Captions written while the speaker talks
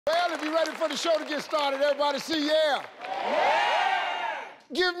finally be ready for the show to get started. Everybody see yeah? Yeah!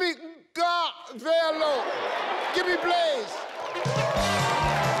 Give me Velo. Give me Blaze.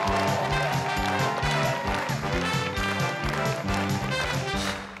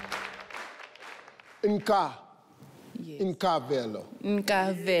 Nka. Yes. Nka Velo.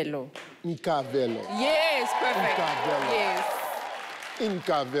 Nka Velo. Nka Velo. Yes, perfect. Nka Velo. Yes.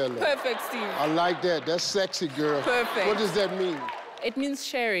 Nka Velo. Perfect, Steve. I like that. That's sexy, girl. Perfect. What does that mean? It means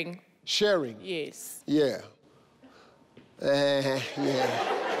sharing. Sharing? Yes. Yeah. Yeah.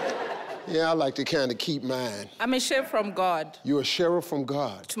 Yeah, I like to kind of keep mine. I'm a share from God. You're a sharer from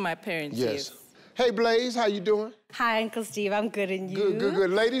God? To my parents, yes. Hey, Blaze, how you doing? Hi, Uncle Steve. I'm good, and you? Good, good, good.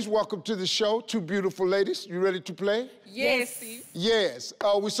 Ladies, welcome to the show. Two beautiful ladies. You ready to play? Yes, Steve. Yes.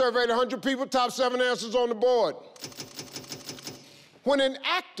 We surveyed 100 people, top 7 answers on the board. When an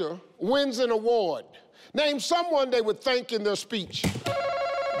actor wins an award, name someone they would thank in their speech.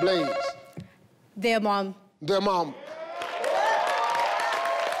 Blaze. Their mom. Their mom.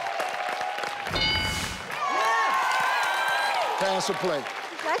 Pass or play?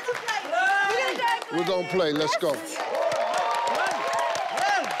 That's a play. We're gonna play. Let's go.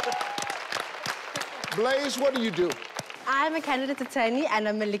 Blaze, what do you do? I'm a candidate attorney and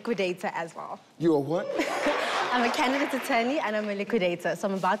I'm a liquidator as well. You a what? I'm a candidate attorney and I'm a liquidator. So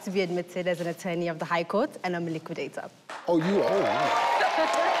I'm about to be admitted as an attorney of the High Court and I'm a liquidator. Oh, you are?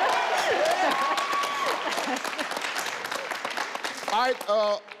 All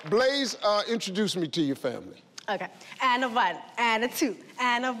right, Blaze, introduce me to your family. Okay. And a 1, and a 2,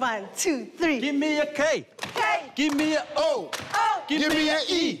 and a 1, 2, 3. Give me a K. K. Give me a O. O. Give me an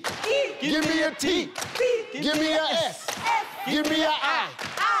E. E. Give me a T. T. Give me a S. Give me an I.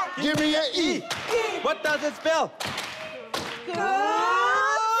 Give me an E. What does it spell?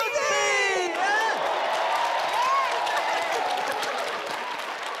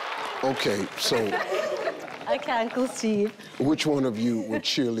 Okay, so Okay, Uncle Steve. which one of you were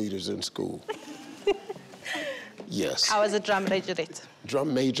cheerleaders in school? Yes. I was a drum majorette.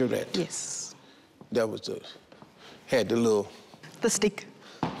 Drum majorette? Yes. That was the, had the little... The stick.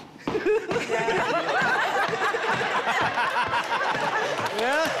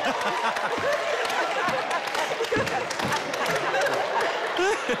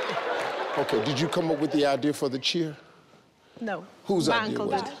 Okay, did you come up with the idea for the cheer? No. Whose My idea uncle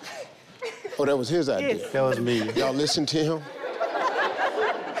was did. it? Oh, that was his idea? Yes. That was me. Y'all listen to him?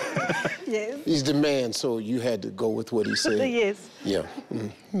 Yes. He's the man, so you had to go with what he said. Yes. Yeah,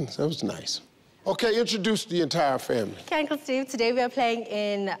 that was nice. Okay, introduce the entire family. Okay, Uncle Steve, today we are playing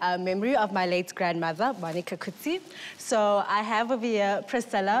in memory of my late grandmother, Monica Kutsi. So I have over here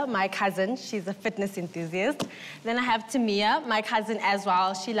Priscilla, my cousin. She's a fitness enthusiast. Then I have Tamia, my cousin as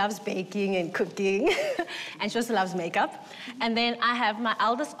well. She loves baking and cooking, and she also loves makeup. And then I have my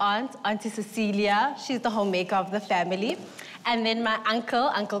eldest aunt, Auntie Cecilia. She's the homemaker of the family. And then my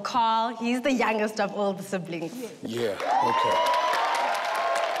uncle, Uncle Carl. He's the youngest of all the siblings. Yeah, okay.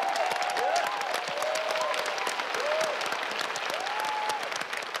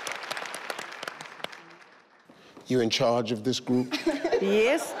 You in charge of this group?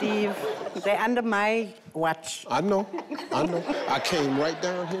 Yes, Steve. They're under my watch. I know, I know. I came right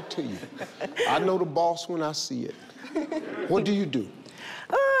down here to you. I know the boss when I see it. What do you do?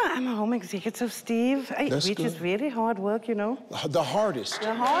 I'm a home executive, Steve, That's which good. is really hard work, you know. The hardest.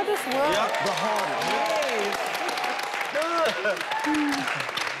 The hardest work. The hardest.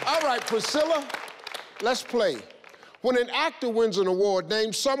 All right, Priscilla, let's play. When an actor wins an award,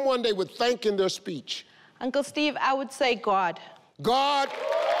 name someone they would thank in their speech. Uncle Steve, I would say God. God.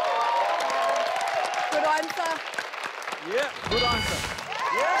 Good answer. Yeah, good answer.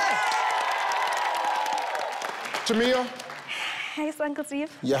 Yes! Tamia? Hey, Uncle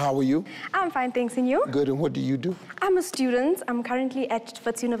Steve. Yeah, how are you? I'm fine, thanks. And you? Good, and what do you do? I'm a student. I'm currently at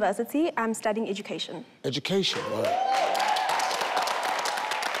Feud University. I'm studying education. Education, all right.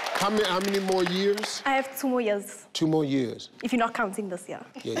 How many more years? I have 2 more years, 2 more years. if you're not counting this year.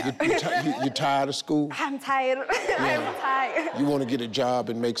 Yeah, you tired of school? I'm tired. I'm tired. You want to get a job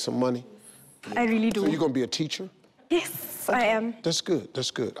and make some money? I really do. So you're going to be a teacher? Yes, I am. That's good, that's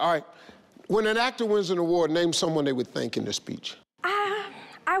good. All right, when an actor wins an award, name someone they would thank in their speech.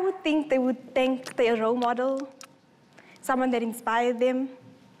 I would think they would thank their role model, someone that inspired them.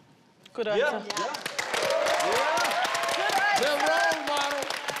 Good answer. Their role model.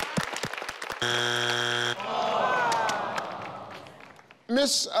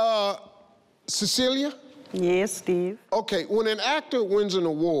 Miss Cecilia? Yes, Steve. Okay, when an actor wins an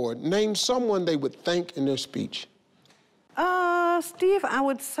award, name someone they would thank in their speech. Steve, I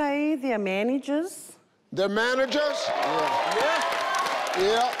would say their managers. Their managers? Yeah.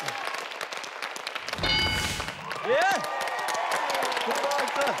 Yeah. Yeah. Good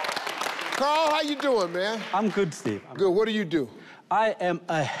answer. Carl, how you doing, man? I'm good, Steve. Good. What do you do? I am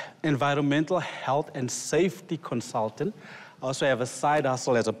an environmental health and safety consultant. I also have a side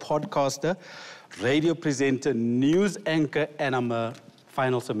hustle as a podcaster, radio presenter, news anchor, and I'm a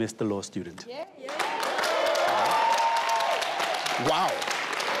final semester law student. Wow.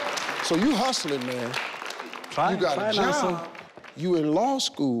 So you hustling, man. You got a job, you in law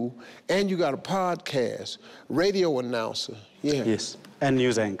school, and you got a podcast, radio announcer. Yeah. Yes, and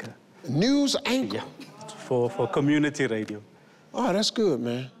news anchor. News anchor? Yeah, for community radio. Oh, that's good,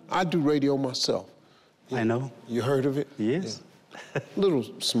 man. I do radio myself. I know. You heard of it? Yes. Yeah. Little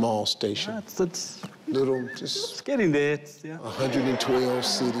small station. It's Little, just getting there. Yeah. 112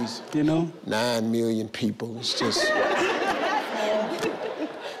 cities. You know? 9 million people. It's just...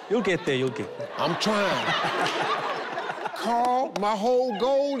 You'll get there, you'll get there. I'm trying. Carl, my whole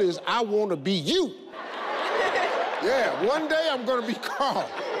goal is I want to be you. Yeah, one day I'm going to be Carl.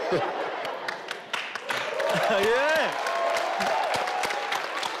 Yeah.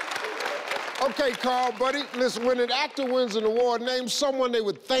 Okay, Carl, buddy, listen, when an actor wins an award, name someone they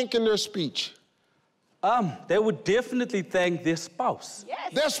would thank in their speech. They would definitely thank their spouse.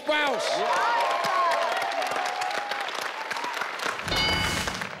 Yes. Their spouse.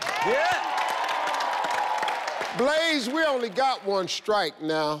 Yeah. Blaze, we only got one strike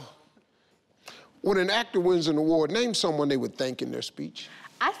now. When an actor wins an award, name someone they would thank in their speech.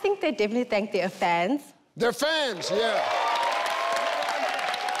 I think they definitely thank their fans. Their fans, yeah.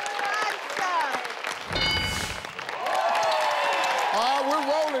 We're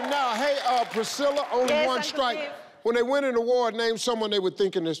rolling now. Hey, Priscilla, only Yes, one Uncle strike. Steve. When they win an award, name someone they would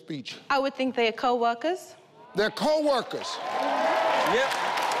think in their speech. I would think they're co-workers. Their co-workers. Yep.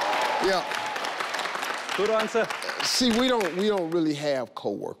 Yeah. Good answer. See, we don't really have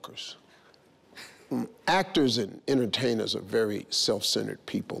co-workers. Actors and entertainers are very self-centered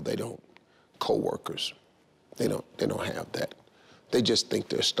people. They don't co-workers. They don't have that. They just think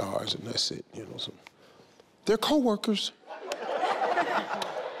they're stars and that's it, you know. So they're co-workers.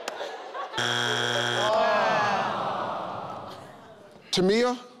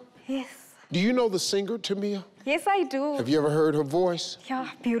 Tamia? Yes. Do you know the singer, Tamia? Yes, I do. Have you ever heard her voice? Yeah,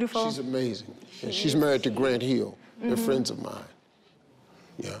 beautiful. She's amazing. And she's married to Grant Hill. They're friends of mine.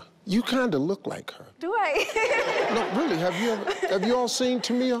 Yeah. You kind of look like her. Do I? No, really, have you all seen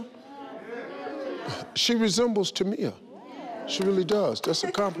Tamia? She resembles Tamia. She really does. That's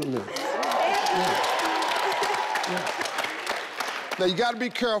a compliment. Yeah. Yeah. Now, you got to be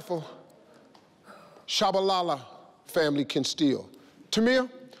careful. Shabalala family can steal. Tamia,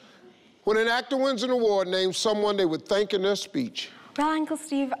 when an actor wins an award, name someone they would thank in their speech. Well, Uncle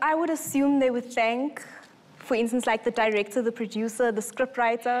Steve, I would assume they would thank, for instance, like the director, the producer, the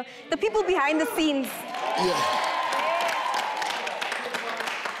scriptwriter, the people behind the scenes. Yeah.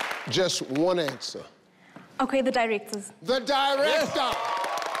 Just one answer. Okay, the directors. The director.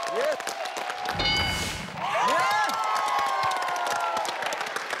 Yes.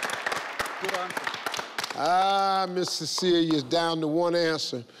 Good answer. Miss Cecilia's down to one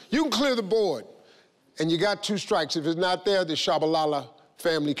answer. You can clear the board, and you got 2 strikes. If it's not there, the Shabalala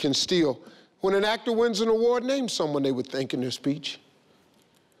family can steal. When an actor wins an award, name someone they would thank in their speech.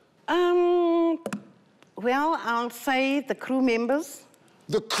 Well, I'll say the crew members.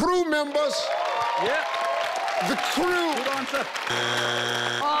 The crew members. Yeah. The crew. Good answer.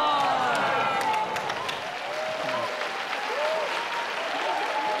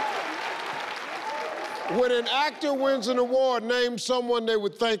 When an actor wins an award, name someone they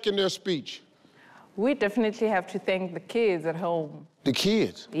would thank in their speech. We definitely have to thank the kids at home. The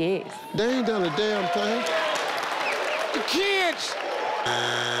kids. Yes. They ain't done a damn thing. The kids.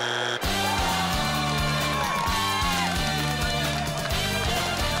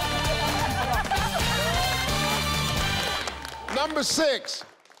 Number 6.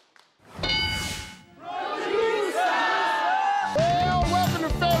 Well, welcome to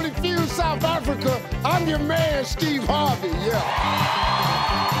Family Feud, South Africa. I'm your man, Steve Harvey, yeah.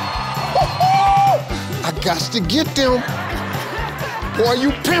 I got to get them. Boy,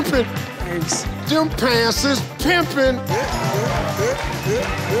 you pimping. Thanks. Them pants is pimping.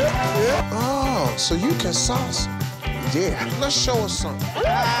 Oh, so you can sauce. Yeah. Let's show us something.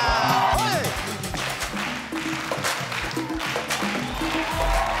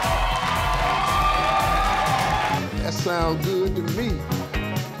 That sounds good to me.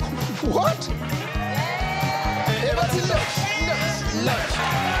 What? Everybody lunch.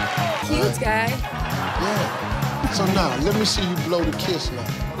 Cute guy. Yeah. So now, let me see you blow the kiss now.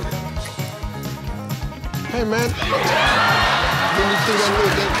 Hey, man. Let me see that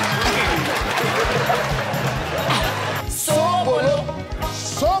little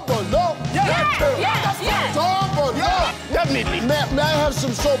Definitely. May I have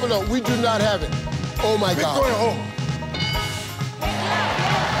some sober note? We do not have it. Oh my God. We're going home.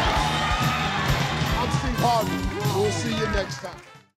 I'm Steve Harvey. We'll see you next time.